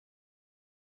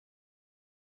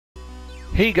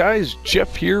Hey guys,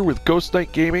 Jeff here with Ghost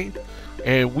Knight Gaming,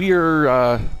 and we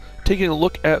are taking a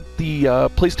look at the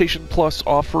PlayStation Plus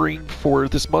offering for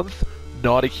this month,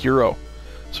 Not a Hero.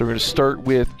 So we're going to start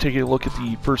with taking a look at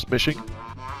the first mission.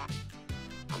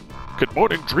 Good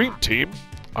morning, Dream Team.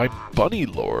 I'm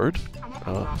Bunnylord.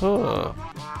 Uh-huh.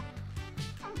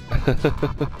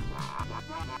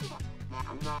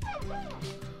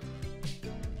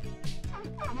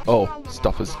 Oh,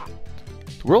 stuff is...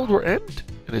 The world will end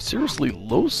in a seriously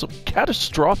loathsome,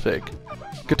 catastrophe.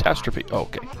 Oh,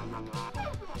 okay.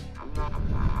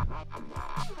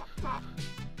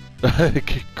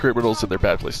 Criminals in their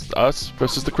bad places. Us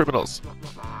versus the criminals.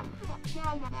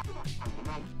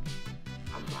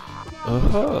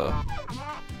 Uh-huh.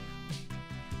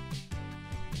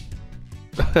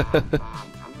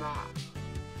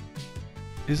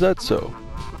 Is that so?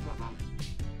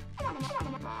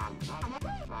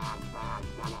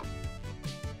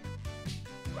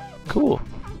 Cool.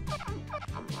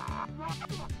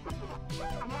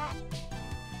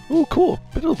 Oh, cool.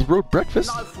 Middle of the road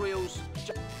breakfast.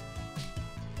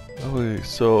 Okay,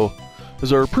 so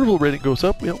as our approval rating goes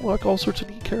up, we unlock all sorts of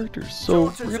neat characters.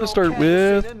 So we're going to start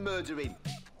with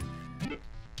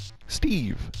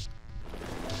Steve.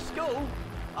 School?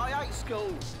 I hate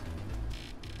school.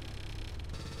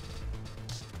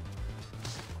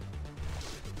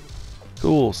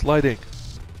 Cool, sliding.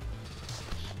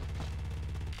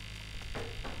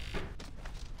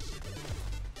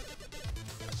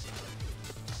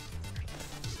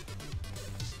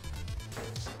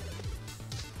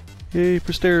 Yay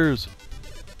for stairs.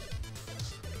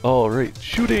 Alright,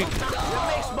 shooting.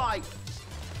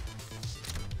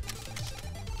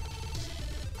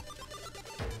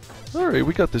 Alright,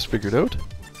 we got this figured out.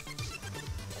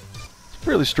 It's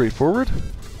fairly straightforward.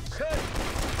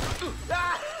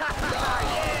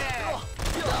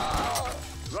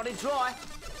 Running dry.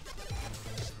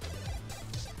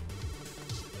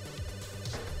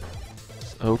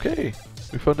 Okay,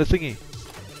 we found a thingy.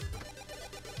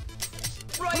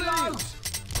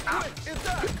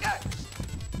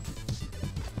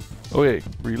 Okay,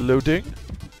 reloading,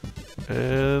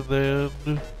 and then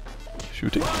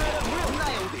shooting.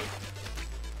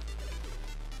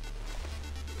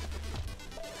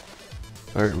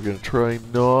 Alright, we're gonna try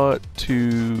not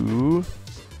to...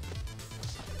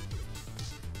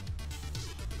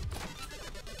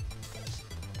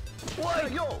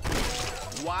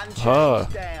 One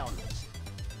down.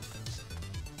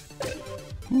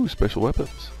 Ooh, special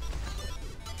weapons.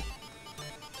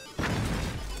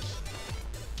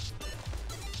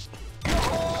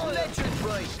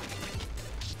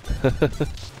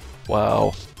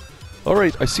 Wow.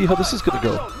 Alright, I see how this is gonna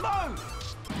go.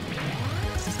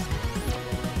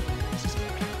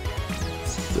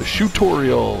 The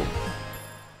tutorial.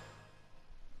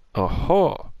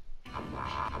 Aha.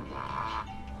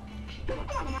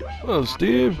 Hello,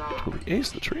 Steve. Totally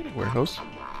aced the training warehouse.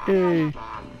 Yay.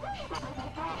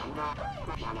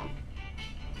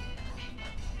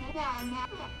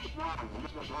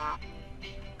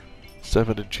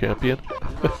 Seven and champion.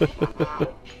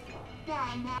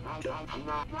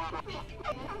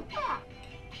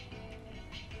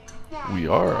 We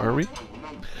are we?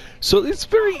 So it's a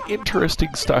very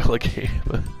interesting style of game.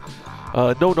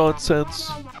 No nonsense.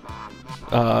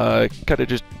 Kind of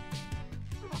just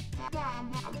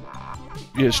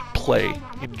play,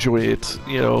 enjoy it.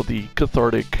 You know, the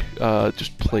cathartic.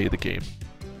 Just play the game.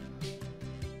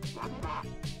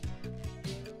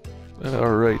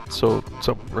 All right. So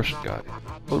some Russian guy,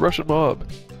 the Russian mob.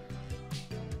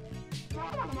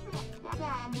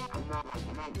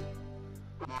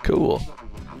 Cool.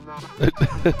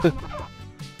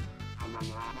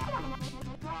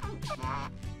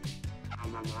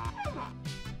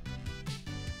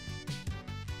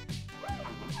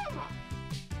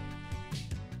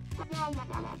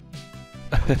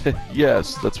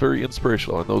 Yes, that's very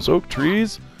inspirational. And those oak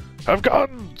trees have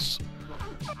guns!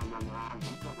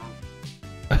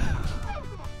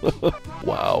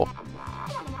 Wow.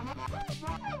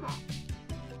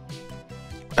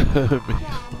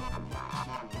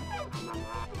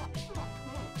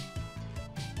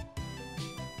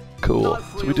 Cool.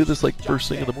 So we do this like first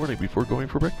thing in the morning before going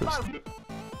for breakfast. Kill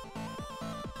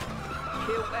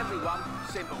everyone,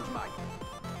 simples, mate.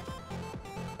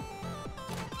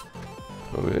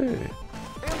 Okay.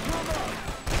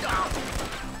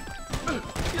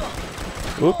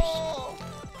 Oops.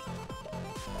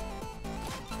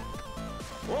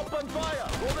 Open fire!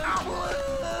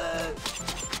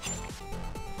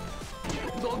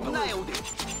 Nailed it!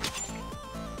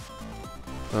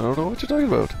 I don't know what you're talking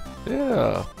about.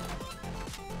 Yeah.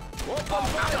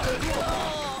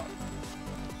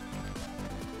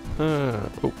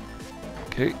 Oh.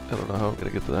 Okay, I don't know how I'm gonna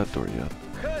get to that door yet.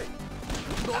 Hey!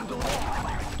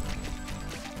 Bunnylord!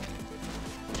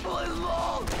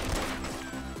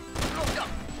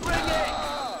 Bring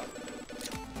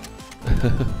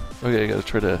it! Okay, I gotta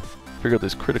try to figure out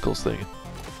this criticals thing.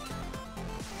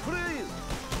 Please!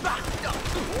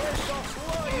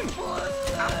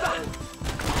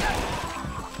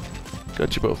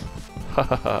 Got you both. Ha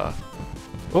ha ha.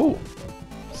 Oh!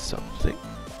 Something.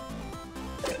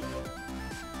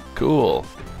 Cool.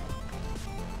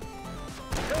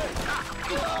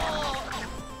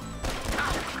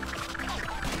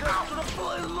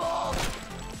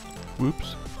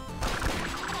 Whoops.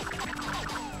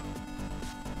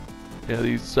 Yeah,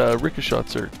 these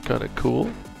ricochets are kind of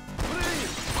cool.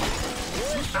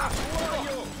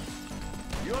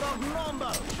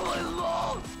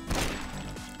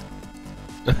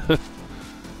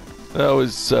 That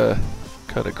was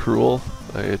kind of cruel,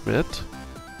 I admit.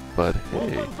 But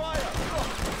hey.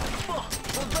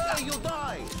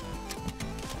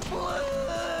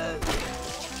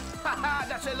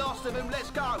 That's the last of him.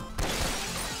 Let's go.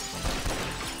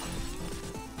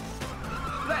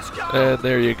 Let's go. And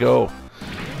there you go.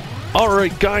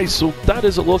 Alright guys, so that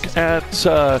is a look at,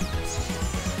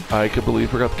 I can believe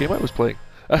I forgot the game I was playing.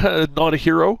 Not a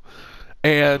Hero.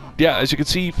 And yeah, as you can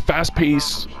see,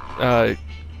 fast-paced,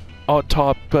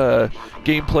 on-top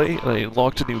gameplay, and I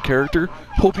unlocked a new character.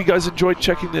 Hope you guys enjoyed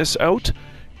checking this out.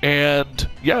 And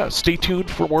yeah, stay tuned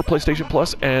for more PlayStation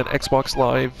Plus and Xbox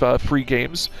Live free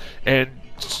games. And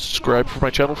subscribe for my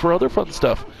channel for other fun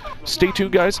stuff. Stay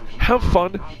tuned guys, have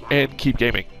fun, and keep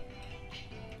gaming.